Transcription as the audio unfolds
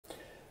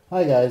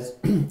Hi guys,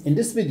 in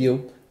this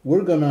video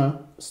we're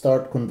gonna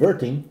start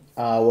converting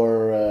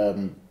our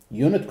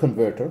unit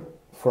converter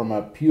from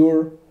a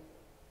pure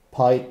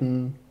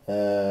Python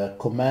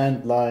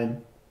command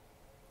line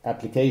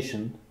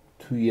application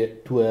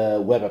to a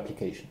web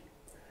application.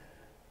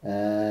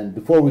 And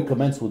before we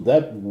commence with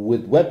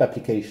web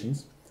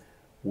applications,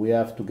 we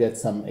have to get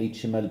some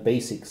HTML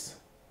basics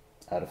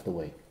out of the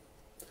way.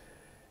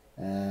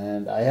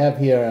 And I have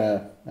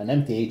here an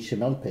empty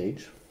HTML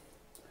page.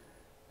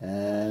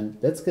 And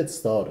let's get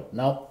started.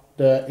 Now,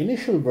 the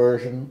initial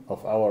version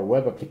of our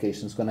web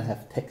application is going to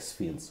have text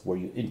fields where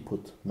you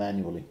input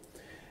manually.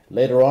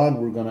 Later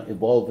on, we're going to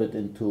evolve it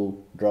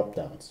into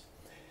drop-downs.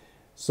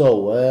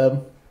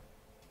 So,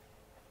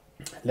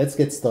 let's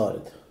get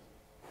started.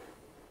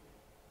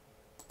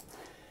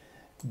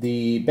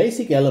 The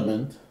basic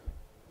element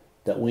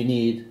that we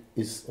need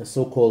is a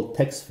so-called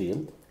text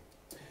field.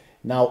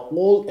 Now,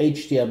 all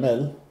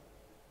HTML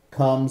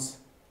comes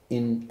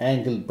in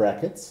angled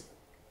brackets.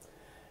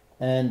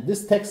 And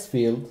this text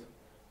field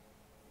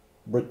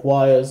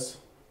requires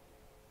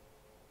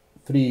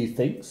three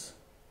things.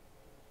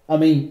 I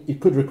mean,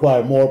 it could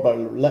require more, but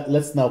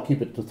let's now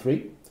keep it to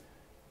three.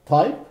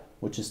 Type,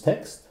 which is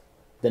text,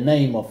 the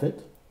name of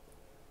it,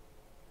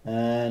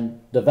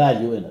 and the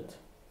value in it.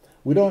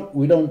 We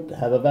don't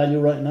have a value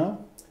right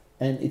now,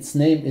 and its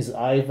name is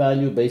I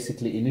value,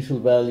 basically initial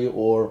value,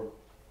 or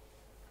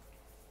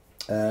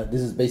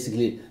this is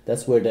basically,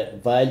 that's where the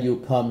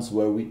value comes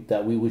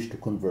that we wish to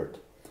convert.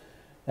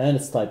 And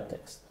it's type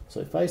text. So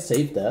if I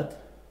save that,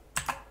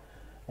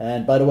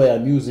 and by the way,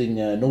 I'm using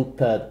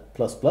Notepad++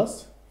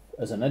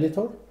 as an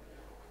editor,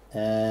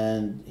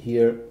 and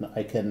here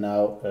I can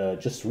now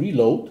just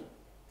reload,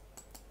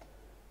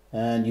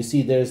 and you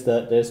see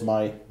there's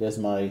my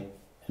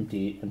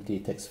empty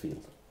text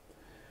field.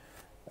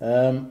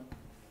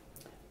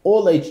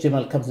 All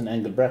HTML comes in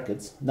angled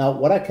brackets. Now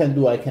what I can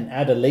do, I can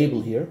add a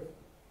label here.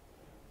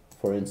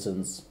 For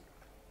instance,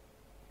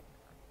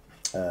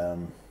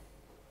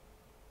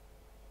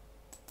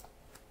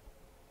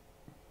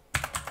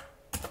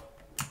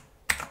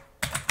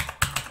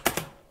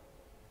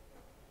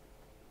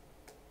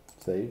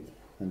 save,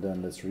 and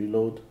then let's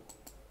reload.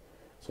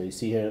 So you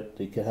see here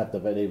you can have the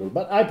label,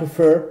 but I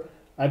prefer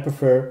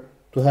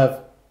to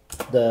have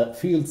the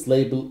fields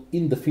label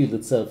in the field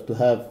itself, to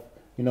have,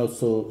 you know,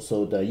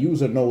 so the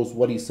user knows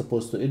what he's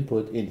supposed to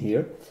input in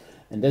here.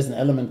 And there's an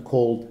element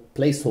called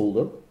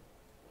placeholder.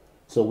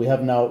 So we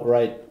have now,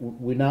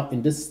 we now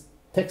in this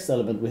text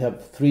element we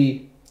have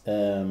three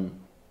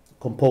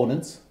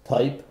components: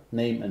 type,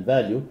 name, and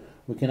value.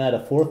 We can add a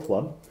fourth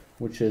one,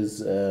 which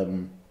is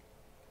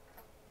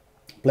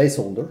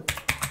placeholder.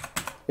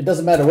 It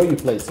doesn't matter where you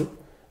place it.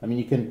 I mean,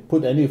 you can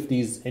put any of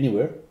these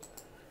anywhere.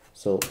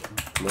 So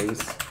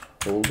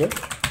placeholder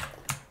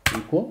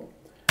equal,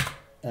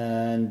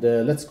 and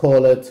let's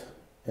call it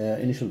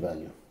initial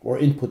value or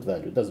input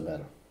value. It doesn't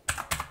matter.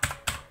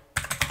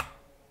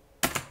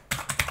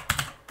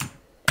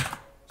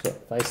 So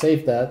if I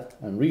save that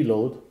and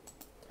reload,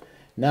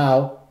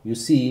 now you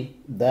see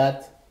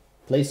that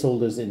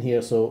placeholders in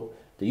here, so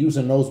the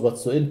user knows what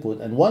to input,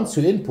 and once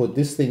you input,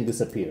 this thing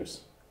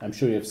disappears. I'm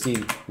sure you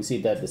see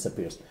that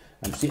disappears.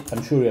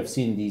 I'm sure you have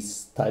seen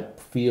these type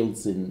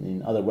fields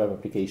in other web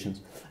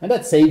applications, and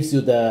that saves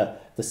you the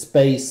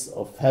space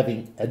of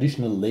having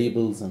additional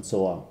labels and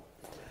so on.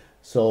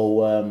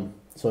 So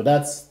so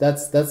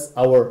that's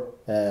our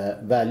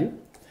value.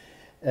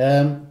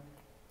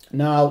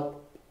 Now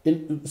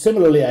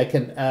similarly, I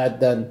can add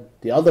then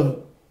the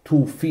other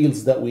two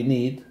fields that we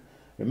need.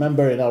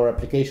 Remember, in our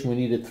application we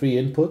needed three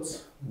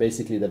inputs,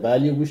 basically the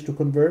value we wish to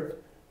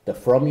convert, the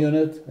from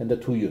unit, and the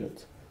to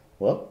unit.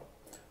 Well,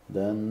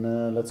 then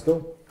let's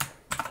go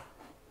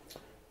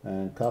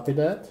and copy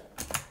that,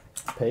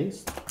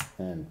 paste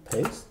and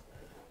paste.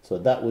 So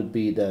that would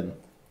be then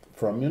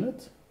from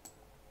unit,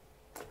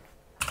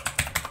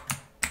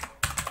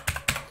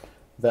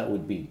 that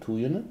would be to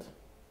unit,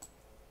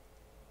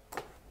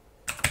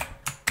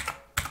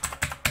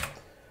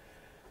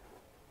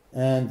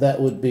 and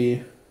that would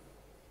be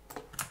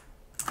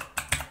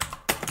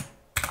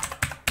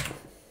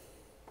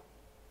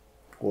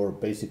or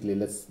basically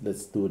let's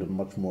do it a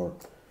much more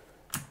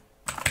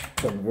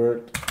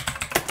convert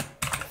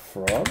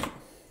from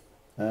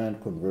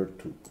and convert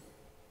to.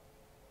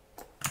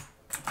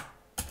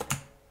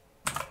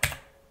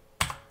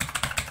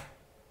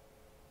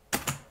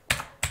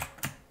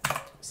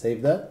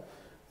 Save that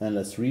and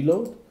let's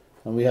reload,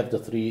 and we have the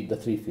three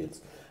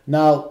fields.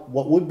 Now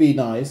what would be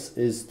nice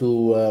is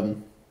to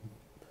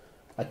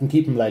I can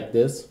keep them like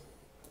this,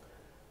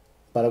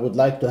 but I would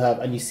like to have,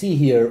 and you see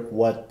here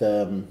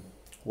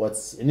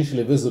what's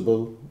initially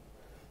visible,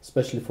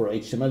 especially for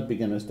HTML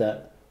beginners,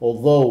 that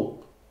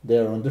although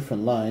they're on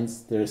different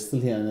lines, they're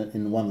still here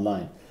in one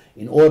line.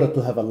 In order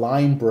to have a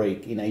line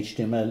break in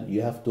HTML,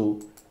 you have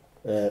to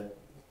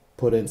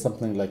put in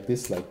something like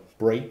this, like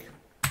break.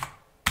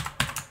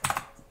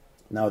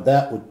 Now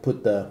that would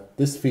put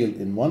this field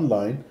in one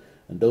line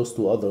and those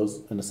two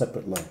others in a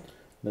separate line.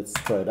 Let's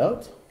try it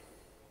out.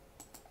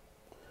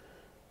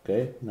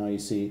 Okay, now you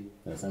see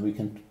this, and we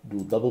can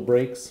do double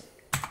breaks,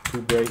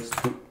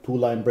 two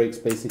line breaks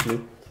basically,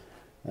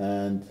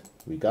 and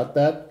we got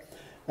that.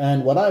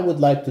 And what I would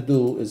like to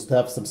do is to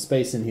have some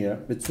space in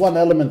here. It's one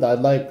element I'd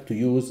like to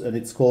use, and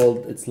it's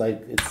called,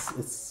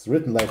 it's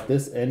written like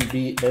this,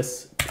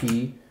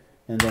 NBSP,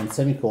 and then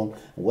semicolon.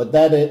 What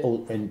that is,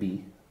 oh,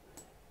 NB,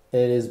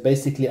 it is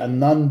basically a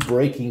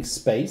non-breaking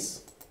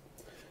space.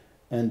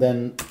 And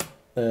then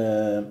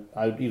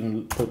I would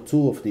even put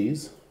two of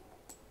these.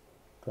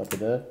 Copy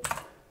that.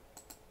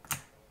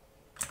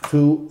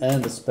 Two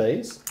and a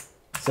space.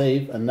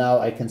 Save, and now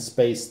I can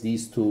space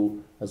these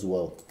two as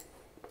well.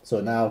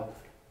 So now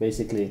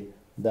basically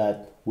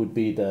that would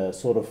be the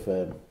sort of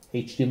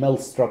HTML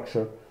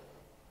structure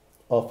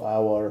of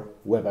our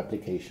web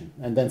application.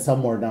 And then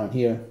somewhere down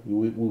here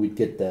we would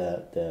get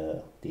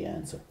the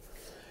answer.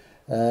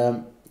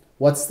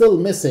 What's still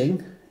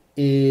missing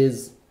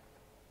is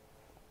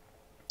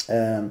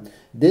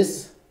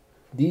these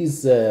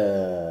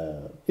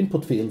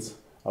input fields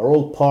are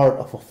all part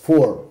of a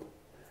form,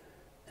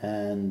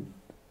 and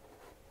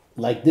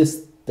like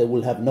this they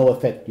will have no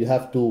effect. You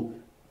have to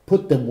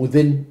put them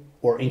within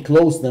or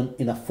enclose them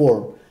in a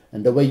form,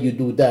 and the way you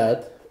do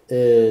that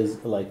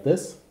is like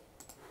this.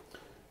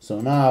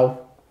 So now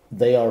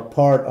they are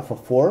part of a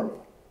form,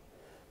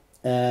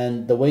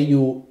 and the way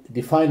you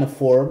define a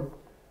form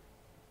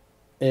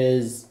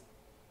is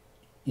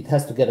it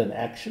has to get an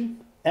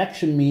action.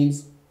 Action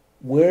means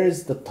where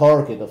is the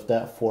target of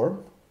that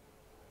form?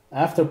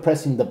 After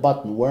pressing the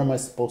button, where am I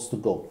supposed to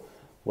go?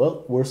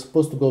 Well, we're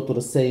supposed to go to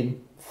the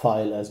same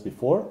file as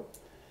before.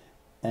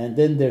 And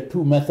then there are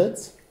two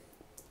methods,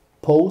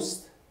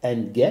 post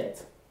and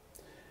get.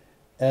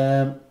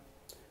 You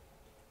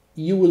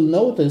will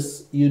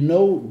notice,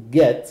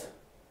 get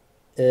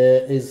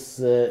is,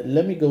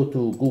 let me go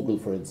to Google,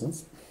 for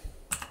instance.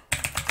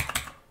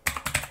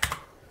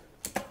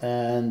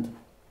 And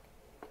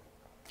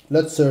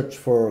let's search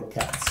for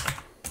cats.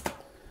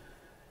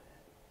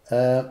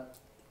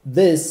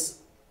 This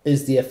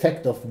is the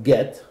effect of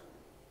get.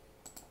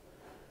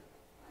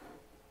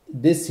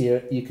 This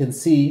here, you can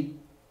see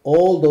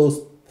all those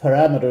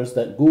parameters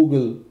that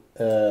Google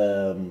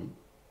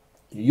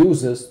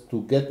uses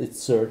to get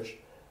its search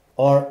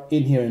are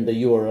in here in the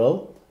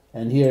URL,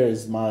 and here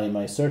is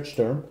my search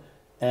term,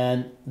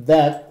 and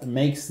that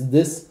makes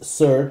this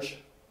search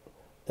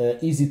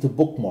easy to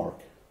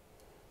bookmark.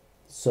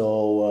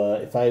 So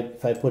if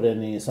I put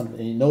any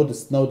something,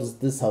 notice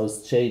this how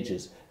it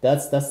changes.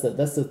 That's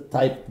the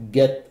type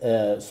get,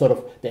 sort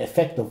of the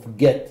effect of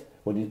get.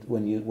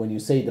 When you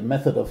say the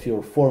method of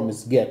your form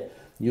is get,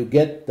 you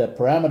get the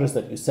parameters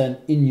that you send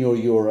in your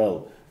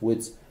URL,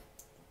 which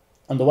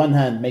on the one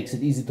hand makes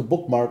it easy to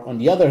bookmark. On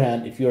the other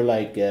hand, if you're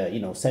like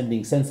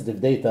sending sensitive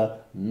data,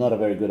 not a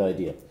very good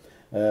idea.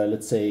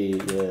 Let's say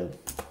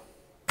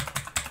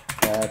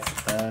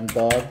cats and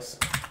dogs,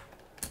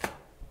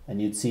 and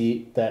you'd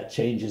see that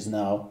changes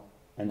now,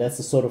 and that's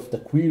the sort of the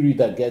query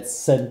that gets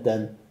sent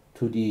then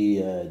to the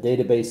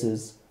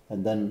databases,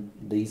 and then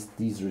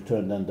these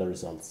return then the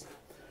results.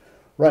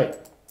 Right,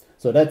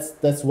 so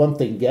that's one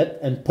thing, get.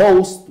 And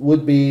post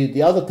would be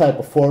the other type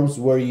of forms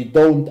where you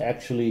don't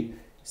actually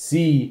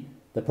see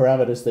the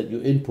parameters that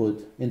you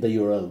input in the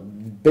URL.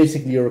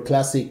 Basically your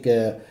classic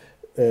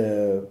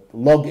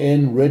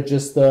login,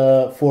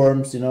 register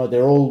forms,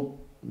 they're all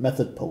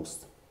method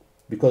post,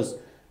 because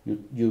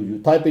you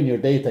type in your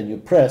data and you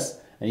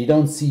press, and you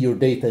don't see your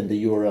data in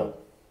the URL.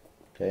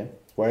 Okay,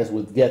 whereas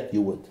with get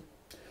you would.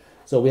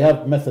 So we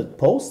have method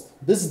post.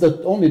 This is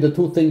only the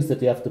two things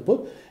that you have to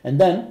put. And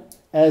then,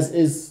 as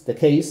is the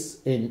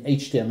case in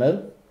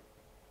HTML,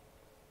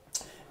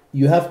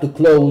 you have to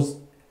close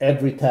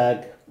every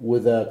tag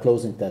with a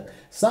closing tag.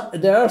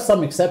 There are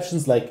some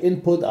exceptions like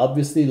input,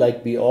 obviously,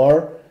 like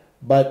BR,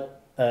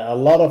 but a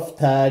lot of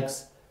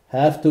tags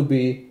have to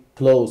be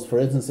closed. For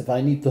instance, if I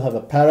need to have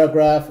a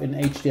paragraph in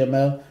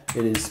HTML,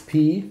 it is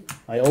P.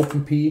 I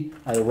open P,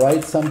 I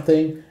write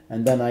something,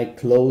 and then I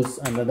close,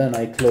 and then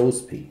I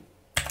close P.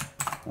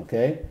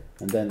 Okay,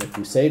 and then if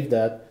we save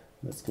that,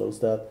 let's close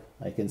that,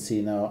 I can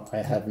see now I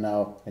have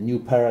now a new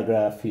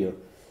paragraph here.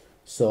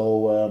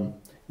 So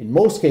in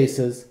most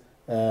cases,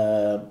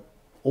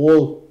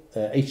 all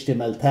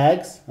HTML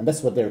tags, and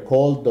that's what they're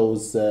called,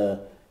 those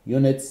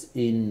units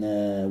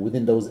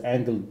within those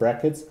angled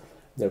brackets,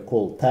 they're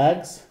called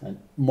tags, and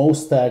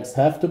most tags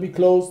have to be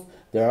closed.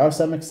 There are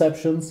some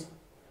exceptions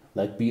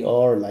like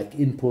BR, like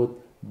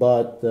input,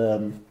 but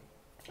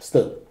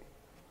still.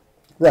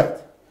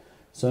 Right,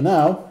 so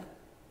now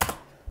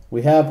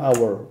we have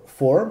our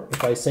form.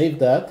 If I save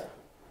that,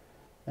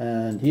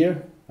 and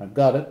here I've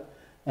got it,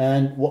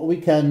 and what we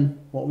can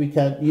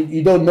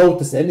you don't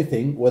notice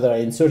anything whether I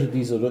inserted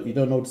these or not. You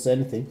don't notice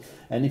anything.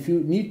 And if you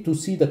need to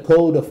see the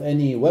code of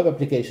any web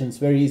application, it's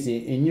very easy.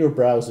 In your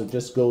browser,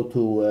 just go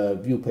to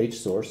view page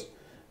source,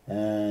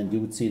 and you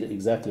would see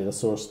exactly the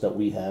source that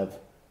we have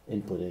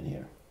input in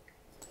here.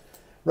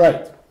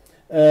 Right.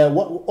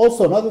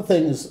 Also, another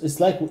thing is, it's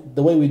like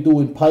the way we do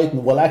in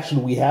Python. Well,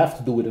 actually, we have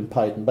to do it in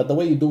Python, but the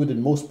way you do it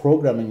in most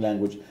programming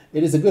language,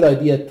 it is a good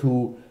idea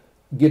to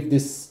give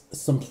this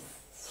some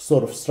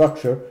sort of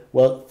structure.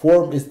 Well,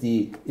 form is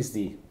the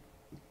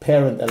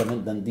parent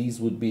element, then these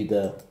would be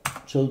the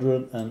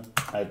children, and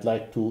I'd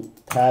like to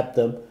tab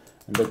them,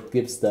 and that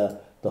gives the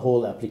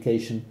whole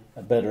application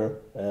a better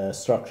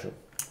structure.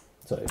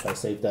 So if I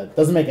save that,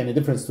 doesn't make any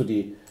difference to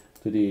the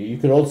you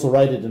could also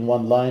write it in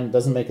one line,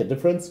 doesn't make a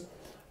difference.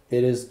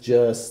 It is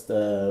just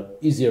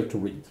easier to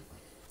read.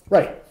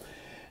 Right.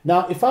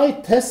 Now if I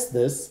test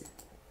this,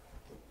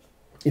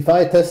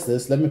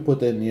 let me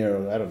put in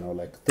here, I don't know,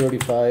 like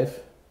 35,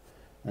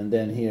 and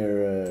then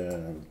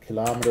here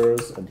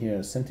kilometers, and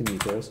here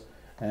centimeters,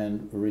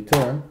 and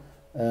return,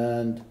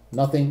 and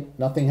nothing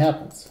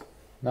happens.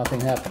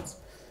 Nothing happens.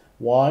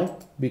 Why?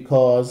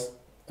 Because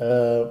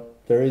there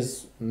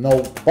is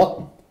no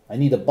button. I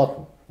need a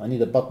button. I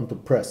need a button to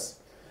press.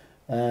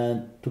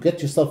 And to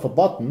get yourself a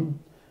button,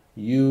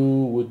 you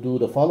would do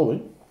the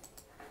following.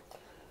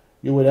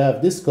 You would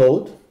have this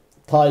code,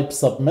 type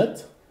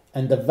submit,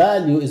 and the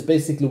value is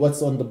basically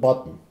what's on the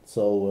button.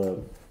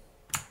 So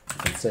you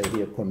can say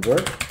here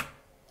convert,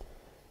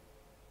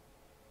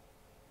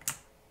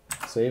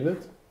 save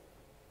it,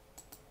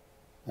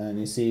 and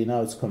you see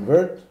now it's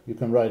convert. You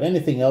can write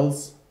anything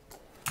else.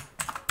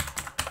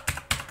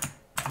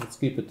 Let's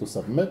keep it to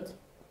submit,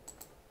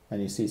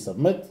 and you see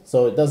submit.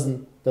 So it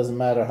doesn't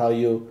matter how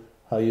you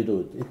do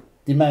it. It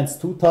demands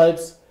two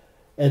types.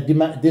 This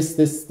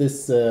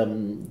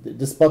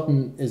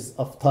button is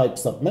of type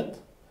submit,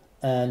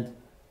 and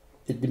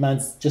it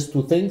demands just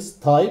two things: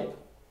 type,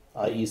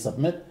 i.e.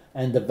 submit,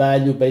 and the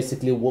value,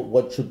 basically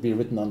what should be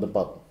written on the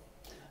button.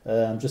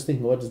 I'm just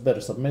thinking, what is better,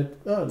 submit?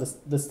 Oh,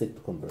 let's stick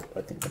to convert.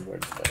 I think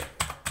convert is better.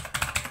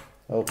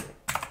 Okay,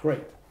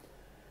 great.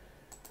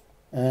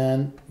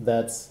 And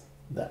that's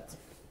that.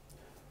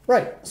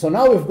 Right, so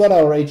now we've got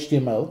our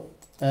HTML,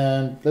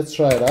 and let's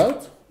try it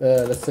out.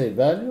 Let's say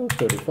value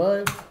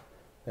 35,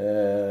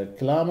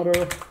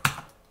 kilometer,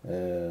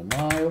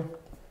 mile,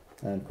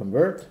 and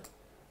convert,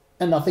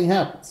 and nothing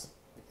happens.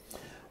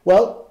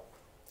 Well,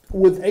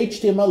 with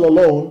HTML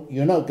alone,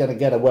 you're not going to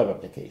get a web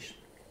application.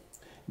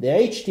 The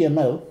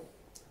HTML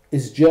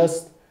is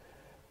just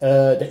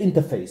the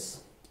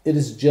interface. It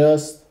is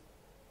just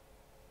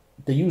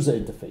the user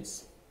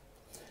interface.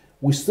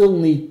 We still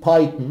need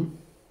Python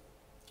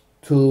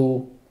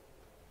to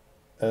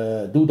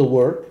do the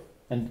work,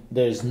 and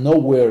there's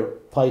nowhere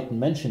Python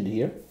mentioned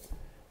here.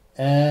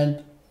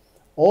 And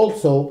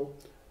also,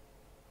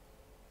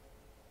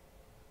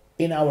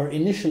 in our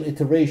initial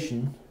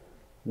iteration,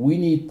 we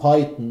need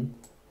Python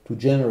to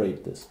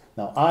generate this.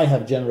 Now, I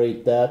have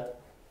generated that.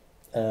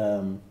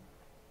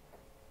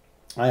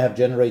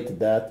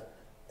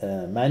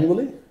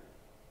 Manually,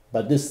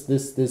 but this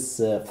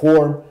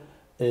form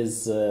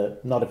is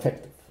not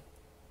effective.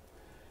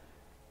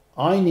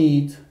 I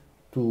need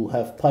to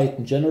have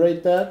Python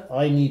generate that.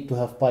 I need to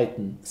have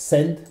Python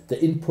send the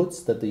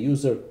inputs that the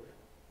user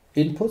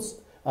inputs.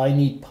 I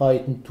need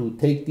Python to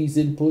take these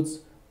inputs,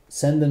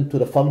 send them to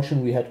the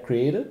function we had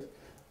created,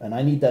 and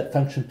I need that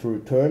function to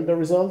return the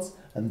results,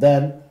 and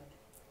then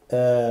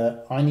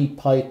I need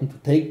Python to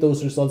take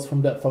those results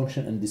from that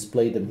function and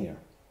display them here.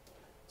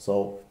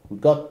 So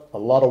we've got a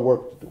lot of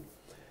work to do.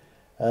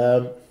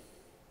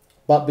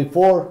 But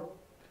before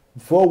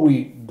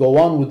we go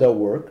on with our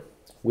work,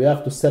 we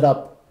have to set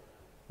up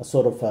a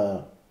sort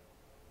of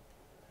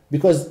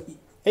because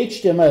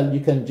HTML, you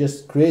can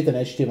just create an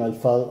HTML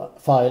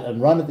file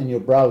and run it in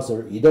your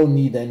browser. You don't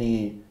need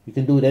any, you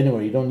can do it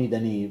anywhere. You don't need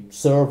any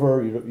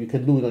server. You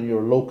can do it on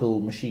your local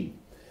machine.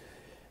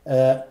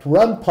 To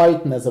run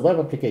Python as a web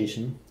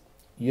application,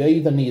 you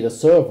either need a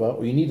server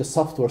or you need a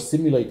software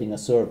simulating a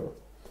server.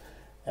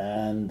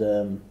 And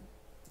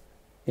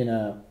in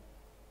a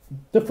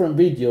different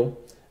video,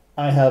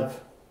 I have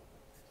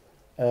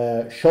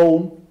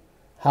shown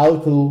how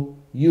to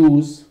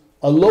use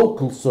a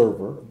local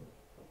server,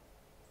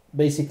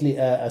 basically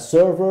a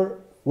server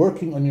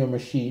working on your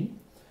machine,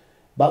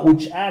 but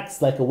which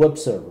acts like a web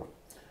server.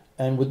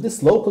 And with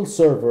this local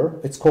server,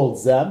 it's called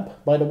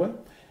Xampp, by the way.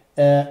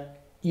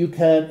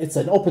 It's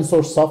an open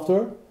source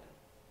software,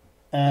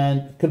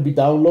 and it could be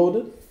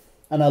downloaded.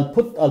 And I'll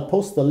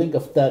post the link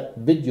of that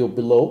video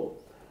below.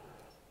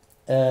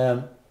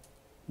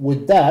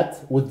 With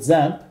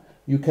Xampp,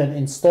 you can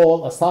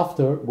install a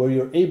software where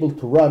you're able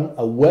to run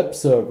a web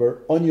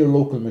server on your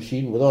local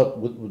machine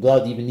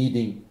without even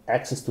needing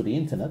access to the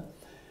internet.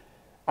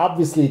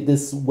 Obviously,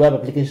 this web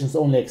application is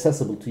only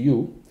accessible to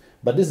you,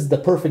 but this is the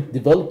perfect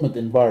development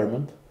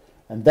environment.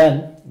 And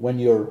then when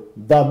you're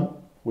done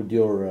with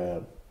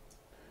your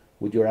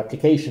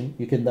application,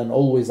 you can then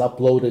always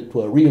upload it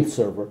to a real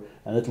server,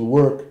 and it'll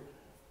work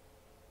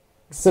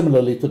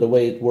similarly to the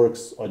way it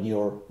works on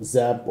your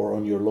Xampp or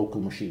on your local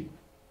machine.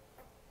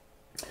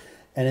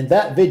 And in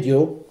that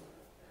video,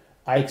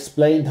 I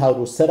explained how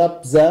to set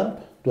up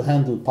Xampp to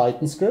handle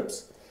Python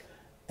scripts.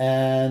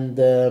 And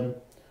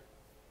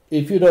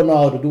if you don't know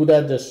how to do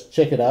that, just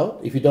check it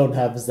out. If you don't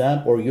have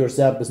Xampp, or your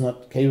Xampp is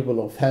not capable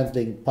of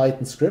handling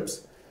Python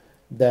scripts,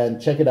 then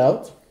check it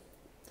out.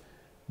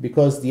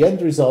 Because the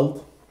end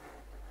result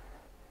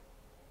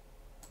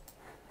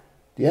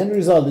The end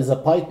result is a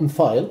Python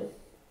file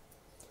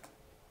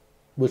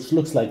which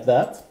looks like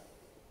that.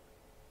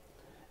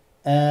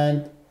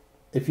 And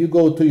if you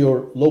go to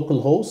your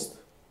local host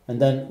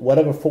and then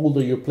whatever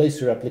folder you place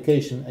your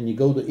application and you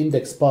go to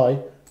index.py,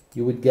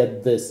 you would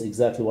get this,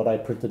 exactly what I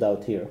printed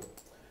out here.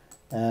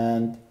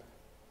 And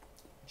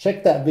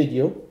check that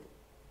video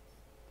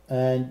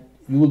and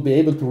you will be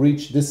able to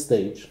reach this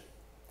stage.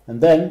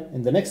 And then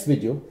in the next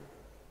video,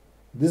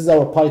 this is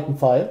our Python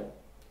file,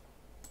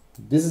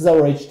 this is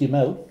our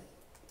HTML,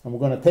 and we're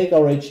going to take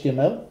our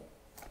HTML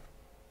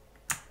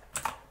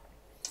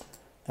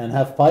and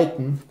have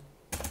Python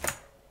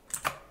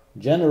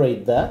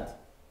generate that,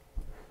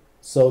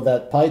 so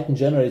that Python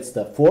generates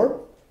the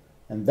form,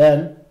 and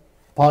then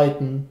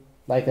Python,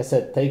 like I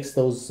said, takes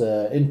those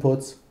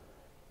inputs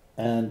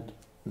and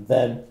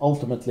then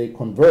ultimately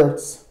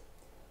converts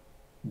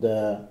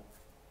the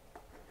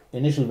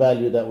initial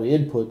value that we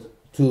input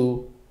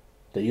to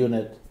the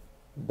unit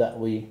that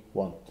we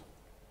want.